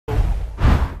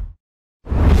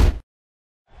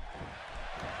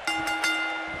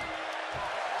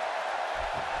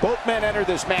Both men enter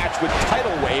this match with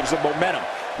tidal waves of momentum,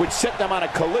 which set them on a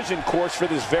collision course for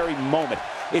this very moment.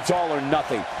 It's all or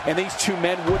nothing, and these two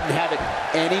men wouldn't have it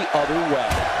any other way.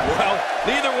 Well,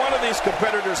 neither one of these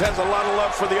competitors has a lot of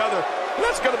love for the other, and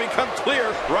that's going to become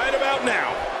clear right about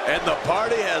now. And the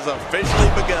party has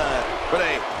officially begun. But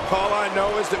hey, all I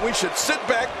know is that we should sit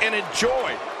back and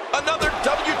enjoy. Another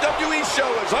WWE show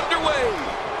is underway.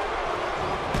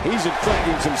 He's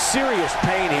inflicting some serious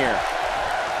pain here.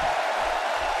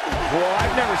 Well,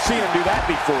 I've never seen him do that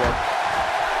before.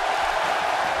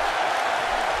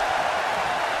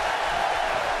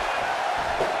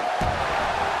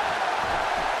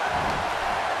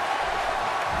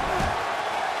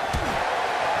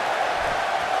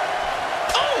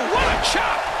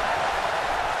 Chop!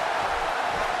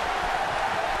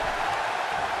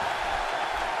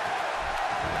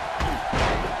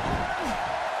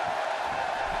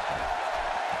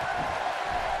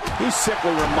 He's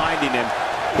simply reminding him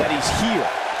that he's here.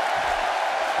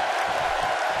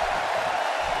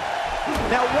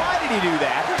 Now, why did he do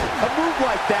that? A move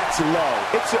like that's low.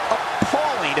 It's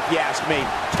appalling, if you ask me.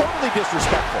 Totally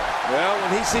disrespectful. Well,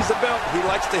 when he sees the belt, he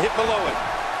likes to hit below it.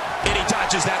 And he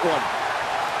dodges that one.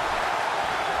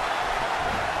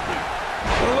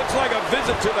 Well, it looks like a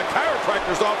visit to the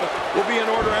chiropractor's office will be in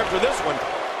order after this one.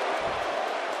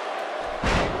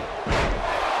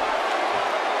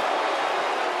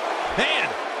 Man,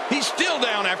 he's still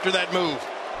down after that move.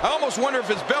 I almost wonder if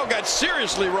his bell got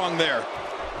seriously wrong there.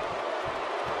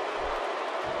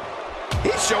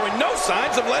 He's showing no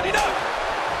signs of letting up.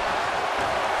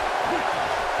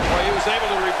 Well, he was able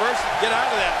to reverse and get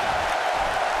out of that.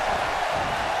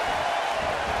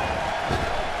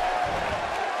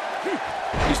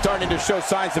 He's starting to show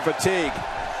signs of fatigue.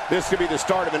 This could be the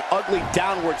start of an ugly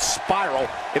downward spiral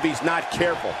if he's not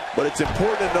careful. But it's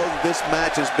important to know that this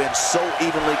match has been so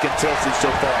evenly contested so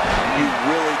far. You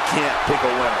really can't pick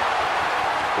a winner.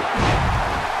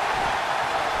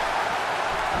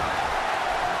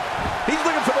 He's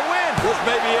looking for the win. This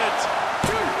may be it.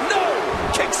 No!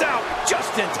 Kicks out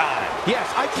just in time. Yes,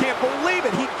 I can't believe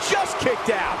it. He just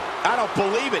kicked out. I don't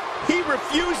believe it. He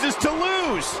refuses to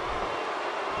lose.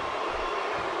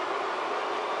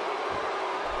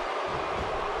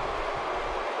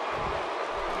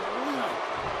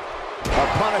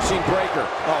 Punishing breaker.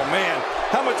 Oh, man.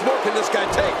 How much more can this guy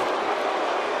take?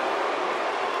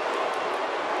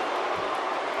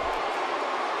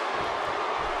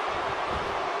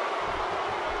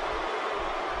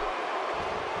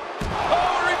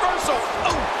 Oh, reversal.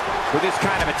 Oh. With this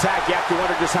kind of attack, you have to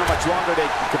wonder just how much longer they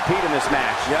can compete in this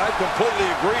match. Yeah, I completely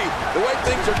agree. The way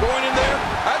things are going in there,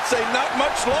 I'd say not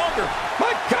much longer.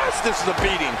 My gosh, this is a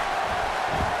beating.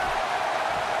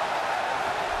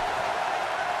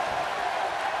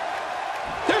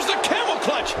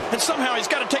 Clutch, and somehow he's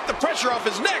got to take the pressure off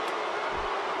his neck.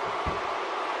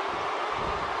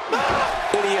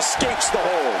 And he escapes the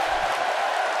hold.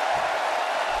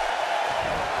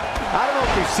 I don't know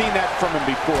if we've seen that from him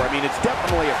before. I mean, it's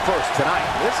definitely a first tonight.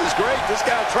 This is great. This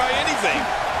guy will try anything.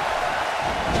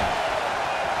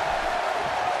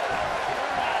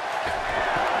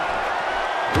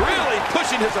 Really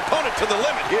pushing his opponent to the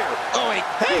limit here. Oh, and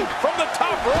hey, from the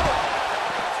top rope.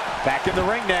 Back in the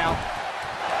ring now.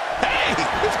 Hey,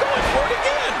 he's going for it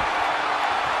again.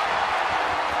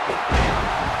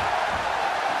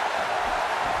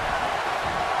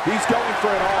 He's going for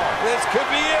it all. This could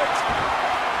be it.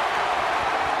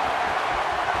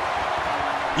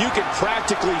 You can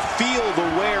practically feel the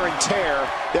wear and tear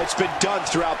that's been done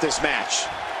throughout this match.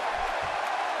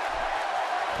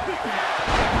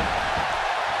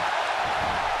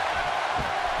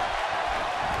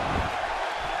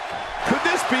 Could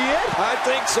this be it? I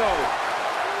think so.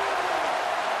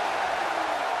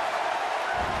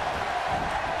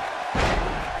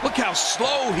 Look how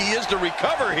slow he is to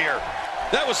recover here.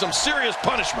 That was some serious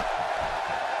punishment.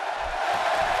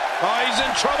 Oh, he's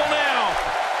in trouble now.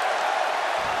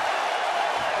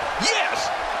 Yes!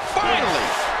 Finally!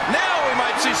 Now we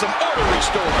might see some order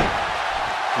restored.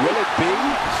 Will it be?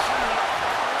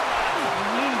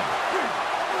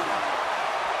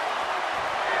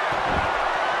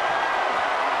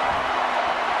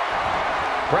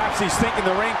 Perhaps he's thinking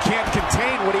the ring can't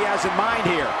contain what he has in mind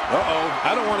here. Uh-oh,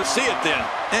 I don't want to see it then.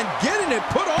 And getting it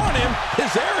put on him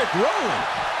is Eric Rowan.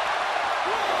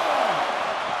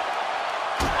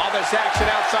 All this action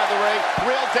outside the ring,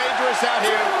 real dangerous out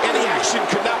here. And the action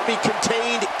could not be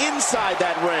contained inside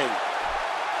that ring.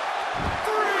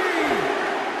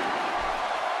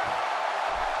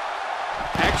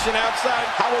 Action outside.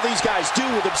 How will these guys do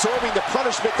with absorbing the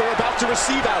punishment they're about to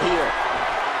receive out here?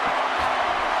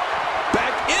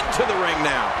 Back into the ring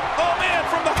now. Oh, man,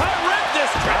 from the high red,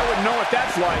 this I wouldn't know what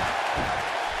that's like.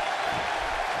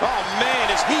 Oh, man,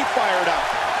 is he fired up.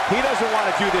 He doesn't want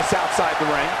to do this outside the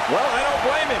ring. Well, I don't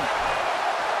blame him.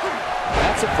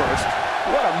 That's a first.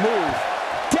 What a move.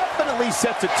 Definitely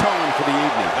sets a tone for the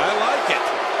evening. I like it.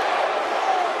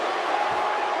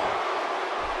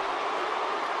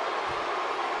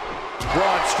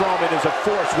 Braun Strowman is a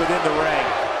force within the ring.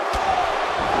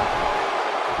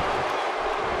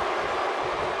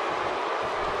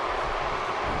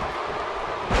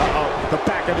 The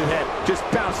back of his head just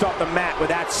bounced off the mat with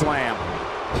that slam.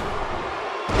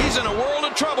 He's in a world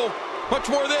of trouble. Much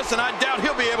more of this, and I doubt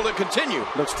he'll be able to continue.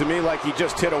 Looks to me like he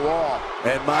just hit a wall.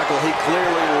 And, Michael, he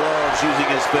clearly loves using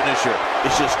his finisher.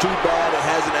 It's just too bad it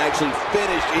hasn't actually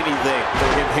finished anything for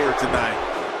him here tonight.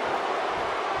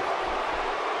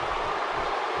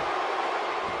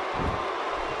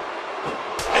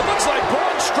 It looks like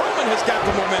Braun Strowman has got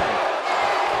the momentum.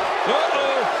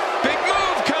 Uh-oh. Big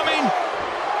move coming.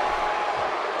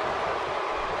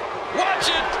 Watch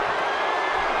it.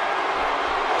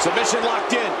 Submission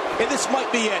locked in, and this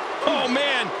might be it. Oh,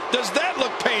 man, does that look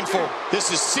painful?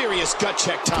 This is serious gut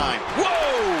check time.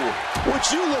 Whoa! Would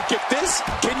you look at this?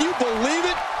 Can you believe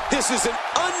it? This is an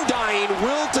undying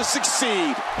will to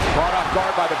succeed. Caught off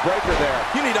guard by the breaker there.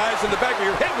 You need eyes in the back of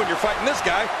your head when you're fighting this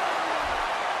guy.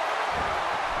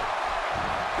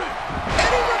 And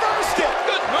he reversed it.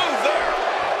 Good move there.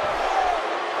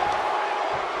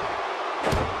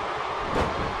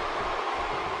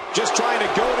 Just trying to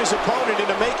goad his opponent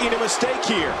into making a mistake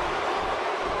here.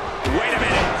 Wait a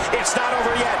minute. It's not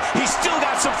over yet. He's still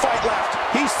got some fight left.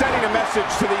 He's sending a message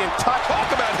to the entire...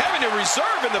 Talk about having a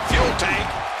reserve in the fuel tank.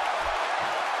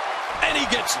 And he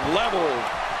gets leveled.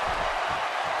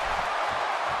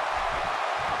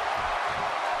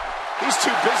 He's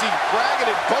too busy bragging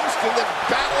and boasting than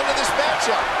battling in this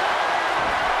matchup.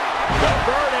 The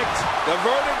verdict. The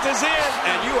verdict is in,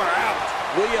 and you are out.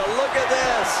 Will you look at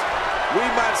this? We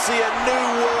might see a new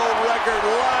world record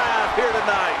live here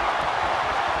tonight.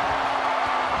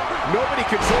 Nobody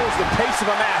controls the pace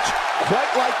of a match quite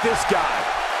like this guy.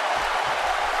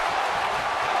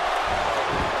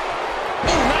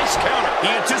 Ooh, nice counter.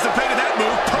 He anticipated that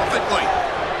move perfectly.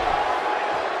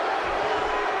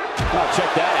 Oh,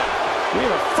 check that out. We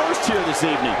have a first here this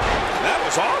evening. That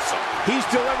was awesome. He's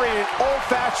delivering an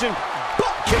old-fashioned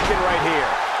butt kicking right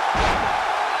here.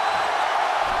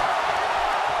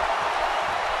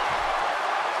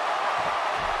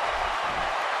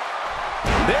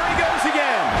 There he goes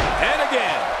again. And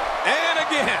again. And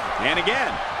again. And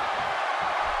again.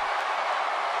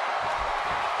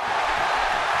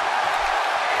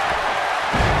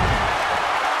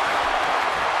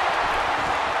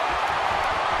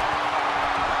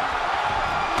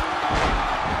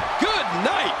 Good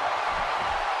night.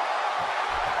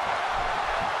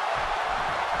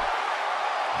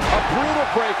 A brutal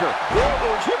breaker.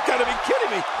 Whoa, you've got to be kidding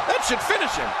me. That should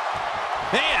finish him.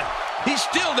 Man, he's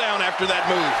still down after that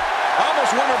move. I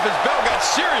almost wonder if his bell got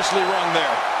seriously wrong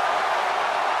there.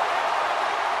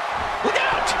 Look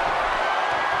out!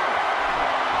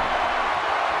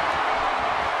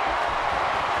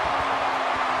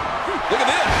 Look at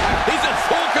this. He's in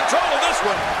full control of this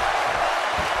one.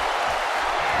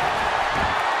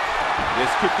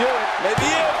 This could do it. Maybe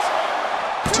it.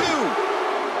 2.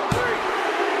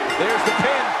 There's the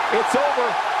pin. It's over.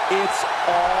 It's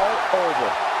all over.